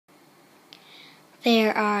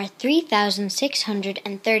There are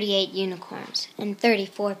 3,638 unicorns and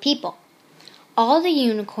 34 people. All the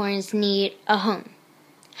unicorns need a home.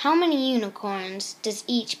 How many unicorns does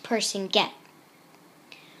each person get?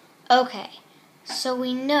 Okay, so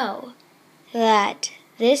we know that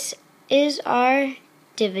this is our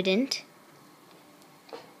dividend.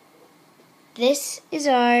 This is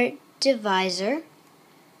our divisor.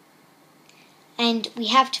 And we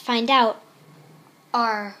have to find out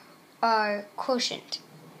our quotient.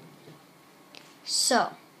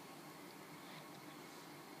 So,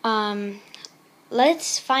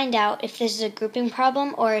 let's find out if this is a grouping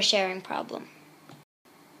problem or a sharing problem.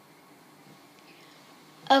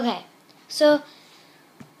 Okay, so,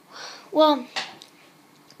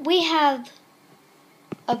 we have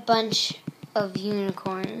a bunch of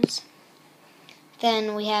unicorns.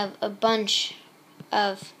 Then we have a bunch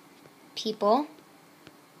of people.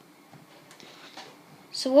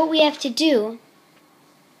 So what we have to do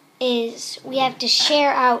is we have to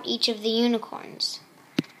share out each of the unicorns.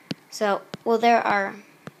 So, there are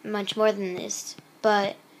much more than this,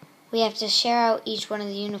 but we have to share out each one of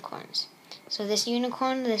the unicorns. So this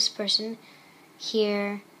unicorn, this person,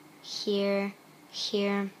 here, here,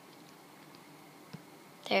 here,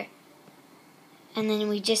 there. And then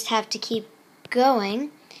we just have to keep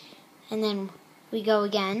going, and then we go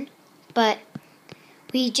again. But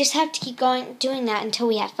we just have to keep going, doing that until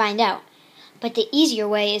we find out. But the easier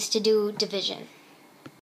way is to do division.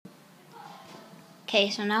 Okay,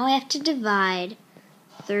 so now we have to divide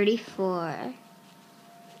 34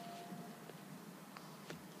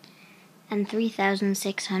 and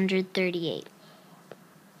 3,638.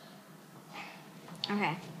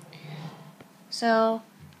 Okay, so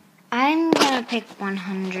I'm going to pick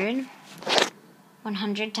 100.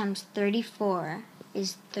 100 times 34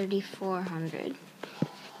 is 3,400.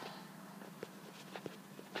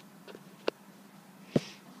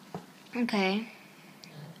 Okay,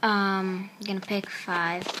 I'm going to pick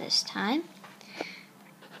 5 this time.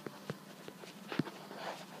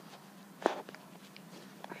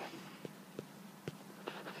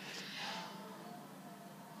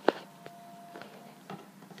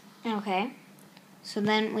 Okay, so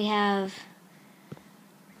then we have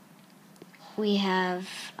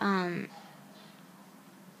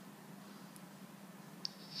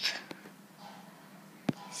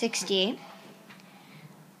 68.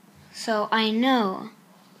 So I know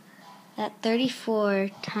that 34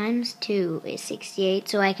 times 2 is 68,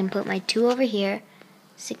 so I can put my 2 over here,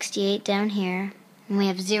 68 down here, and we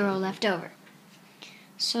have 0 left over.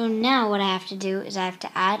 So now what I have to do is I have to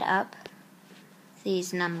add up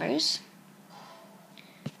these numbers.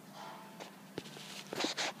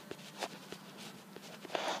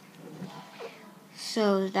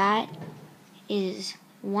 So that is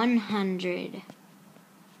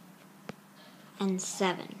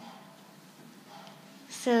 107.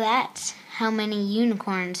 So that's how many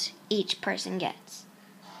unicorns each person gets.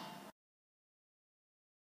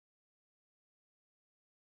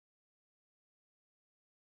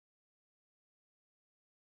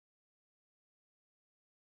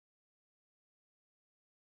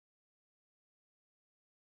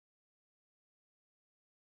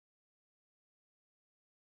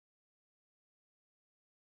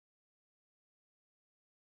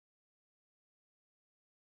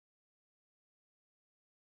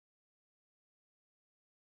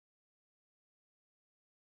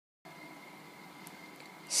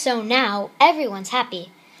 So now everyone's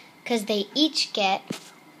happy because they each get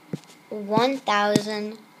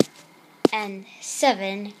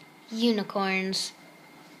 1,007 unicorns.